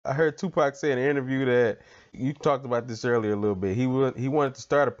I heard Tupac say in an interview that you talked about this earlier a little bit. He wanted to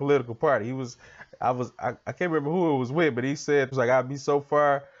start a political party. I can't remember who it was with, but he said it was like, I'll be so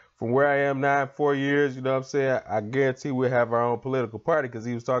far from where I am now in 4 years. You know what I'm saying? I guarantee we'll have our own political party, because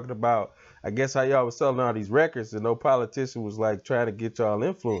he was talking about, I guess, how y'all was selling all these records and no politician was like trying to get y'all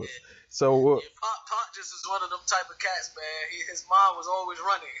influence. So Pac just is one of them type of cats, man. His mind was always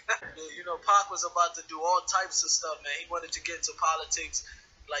running. You know, Pac was about to do all types of stuff, man. He wanted to get into politics.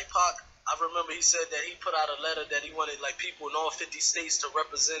 Like Pac, I remember he said that he put out a letter that he wanted like people in all 50 states to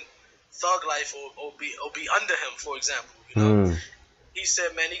represent Thug Life or be under him, for example. You know, he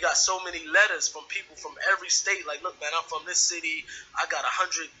said, man, he got so many letters from people from every state. Like, look, man, I'm from this city. I got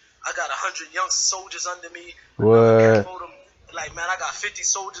 100 young soldiers under me. what? Like, man, I got 50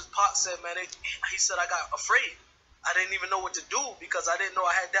 soldiers. Pac said, man, he said I got afraid. I didn't even know what to do because I didn't know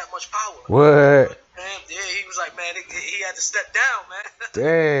I had that much power. What? Yeah, he was like, man, he had to step down, man.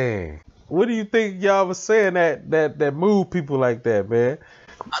 Dang. What do you think y'all was saying that moved people like that, man?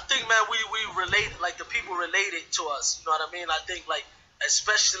 I think, man, we relate, like the people related to us. You know what I mean? I think, like,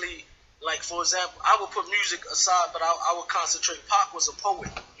 especially, like, for example, I would put music aside, but I would concentrate. Pac was a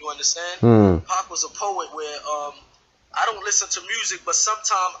poet. You understand? Pac was a poet where I don't listen to music, but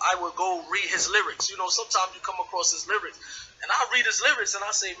sometimes I would go read his lyrics. You know, sometimes you come across his lyrics, and I read his lyrics, and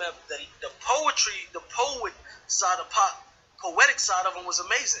I say, man, the poetry, the poet side of Pac, poetic side of him was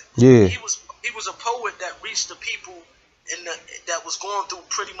amazing. Yeah. He was a poet that reached the people that was going through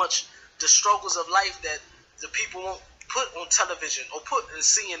pretty much the struggles of life that the people won't put on television or put in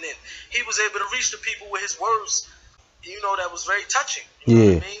CNN. He was able to reach the people with his words, you know, that was very touching. You know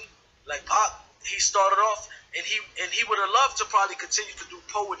what I mean? Like Pac, he started off, and he would have loved to probably continue to do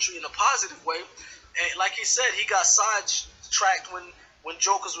poetry in a positive way. And like he said, he got sidetracked when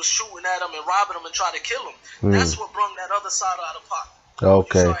jokers was shooting at him and robbing him and trying to kill him. That's what brought that other side out of Pac.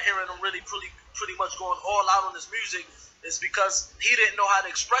 Okay. You start hearing him really pretty much going all out on his music. It's because he didn't know how to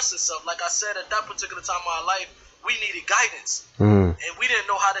express himself. Like I said, at that particular time of our life, we needed guidance. And we didn't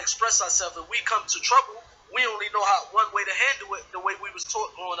know how to express ourselves. If we come to trouble, we only know one way to handle it, the way we was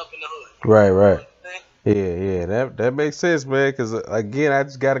taught growing up in the hood. Right. Yeah, that makes sense, man, because, again, I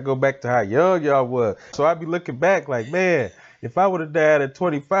just got to go back to how young y'all was. So I be looking back like, man, if I would have died at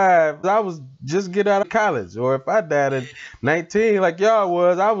 25, I was just getting out of college. Or if I died at 19 like y'all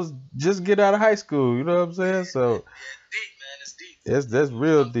was, I was just getting out of high school. You know what I'm saying? So deep, man. It's deep. That's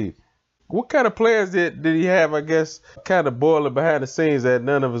real deep. What kind of players did he have, I guess, kind of boiling behind the scenes that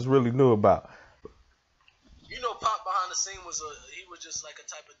none of us really knew about? You know, Pac behind the scene he was just like a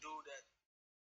type of dude that